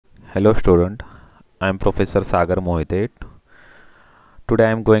Hello student, I am Professor Sagar Mohite. Today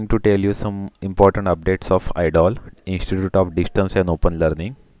I am going to tell you some important updates of IDOL, Institute of Distance and Open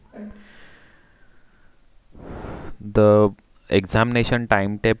Learning. The examination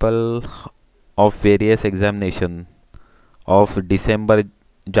timetable of various examination of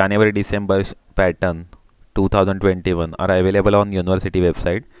January-December pattern 2021 are available on university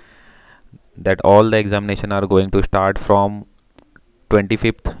website. That all the examination are going to start from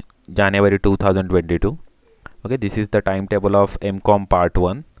 25th January 2022. Okay, this is the timetable of MCOM part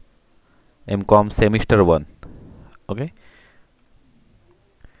 1, MCOM semester 1. Okay,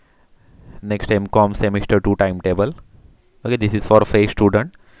 next MCOM semester 2 timetable. Okay, this is for fresh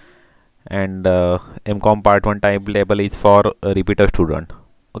student, and MCOM part 1 timetable is for repeater student.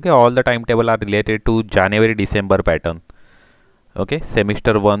 Okay, all the timetable are related to January December pattern. Okay,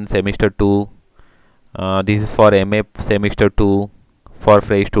 semester 1, semester 2, this is for MA semester 2 for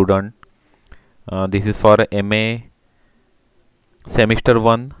fresh student. This is for MA semester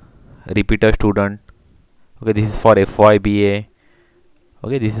 1 repeater student. Okay, this is for FYBA.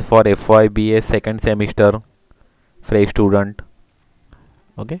 Okay, this is for FYBA second semester fresh student.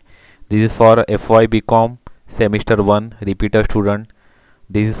 Okay, this is for FYBCom semester 1 repeater student.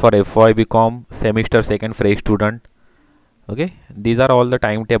 This is for FYBCom semester second fresh student. Okay, these are all the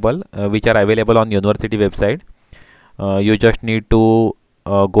timetable which are available on university website. You just need to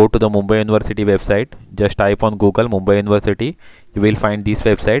go to the Mumbai University website. Just type on Google Mumbai University. You will find this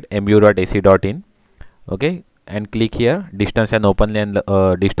website mu.ac.in. Okay, and click here distance and open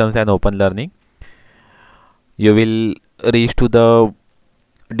learning. You will reach to the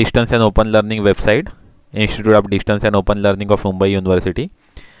distance and open learning website, Institute of Distance and Open Learning of Mumbai University,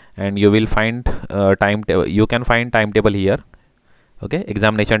 and you will find timetable. You can find timetable here. Okay,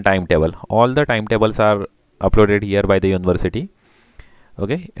 examination timetable. All the timetables are uploaded here by the university.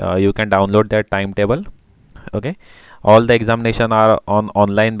 Okay, you can download that timetable. Okay, all the examination are on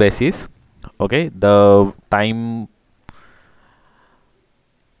online basis. Okay, the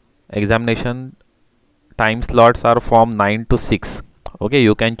examination time slots are from 9 to 6. Okay,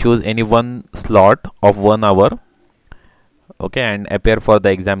 you can choose any one slot of 1 hour. Okay, and appear for the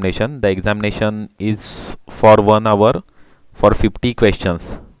examination. The examination is for 1 hour for 50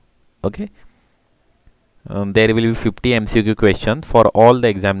 questions. Okay, there will be 50 MCQ questions for all the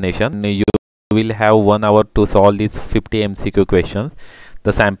examination. You will have 1 hour to solve these 50 MCQ questions.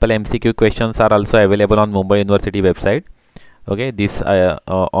 The sample MCQ questions are also available on Mumbai University website. Okay, this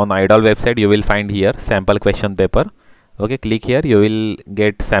on IDOL website you will find here sample question paper. Okay, click here, you will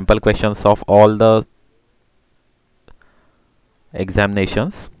get sample questions of all the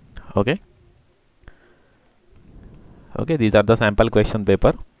examinations. Okay, okay, these are the sample question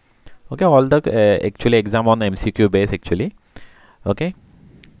paper. Okay, all the actually exam on MCQ base actually. Okay,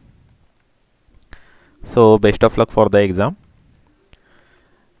 so best of luck for the exam,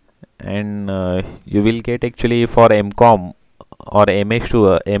 and you will get actually for MCOM or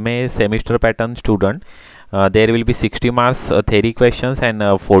MA semester pattern student, there will be 60 marks theory questions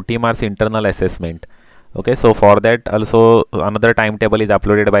and 40 marks internal assessment. Okay, so for that also another timetable is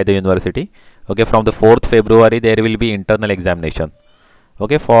uploaded by the university. Okay, from the 4th February there will be internal examination.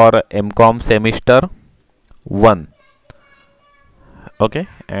 Okay, for MCOM semester 1. Okay,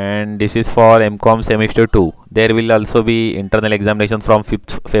 and this is for MCOM semester 2. There will also be internal examination from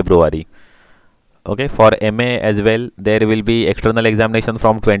 5th February. Okay, for MA as well there will be external examination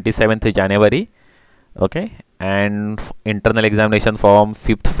from 27th January. Okay, and internal examination from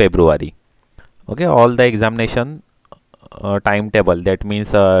 5th February. Okay, all the examination timetable, that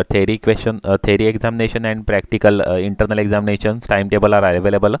means theory examination and practical internal examinations timetable are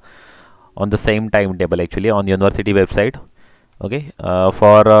available on the same timetable actually on university website. Okay,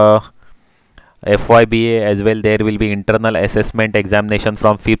 for FYBA as well there will be internal assessment examination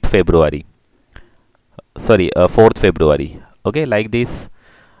from 5th February. Sorry, 4th February. Okay, like this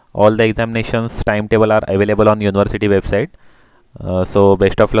all the examinations timetable are available on university website. So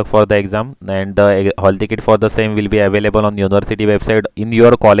best of luck for the exam, and the hall ticket for the same will be available on university website in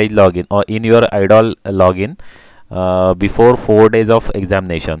your college login or in your IDOL login before 4 days of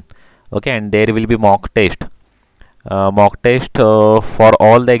examination. Okay, and there will be mock test for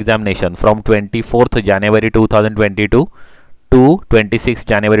all the examination from 24th January 2022 to 26th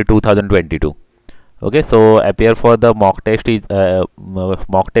January 2022. Okay, so appear for the mock test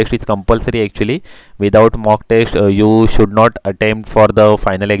is compulsory actually. Without mock test you should not attempt for the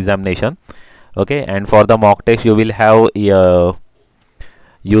final examination. Okay, and for the mock test you will have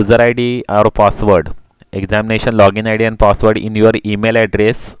user ID or password, examination login ID and password in your email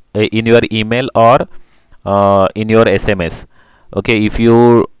address, in your email or in your SMS. Okay, if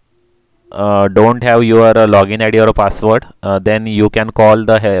you don't have your login ID or password, then you can call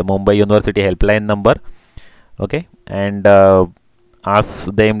the Mumbai University helpline number, okay, and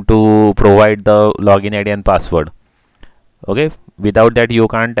ask them to provide the login ID and password. Okay, without that you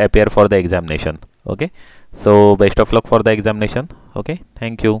can't appear for the examination. Okay, so best of luck for the examination. Okay,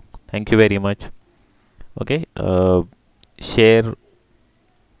 thank you very much. Okay, share,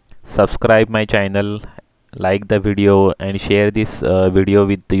 subscribe my channel, like the video, and share this video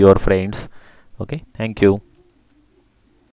with your friends. Okay, thank you.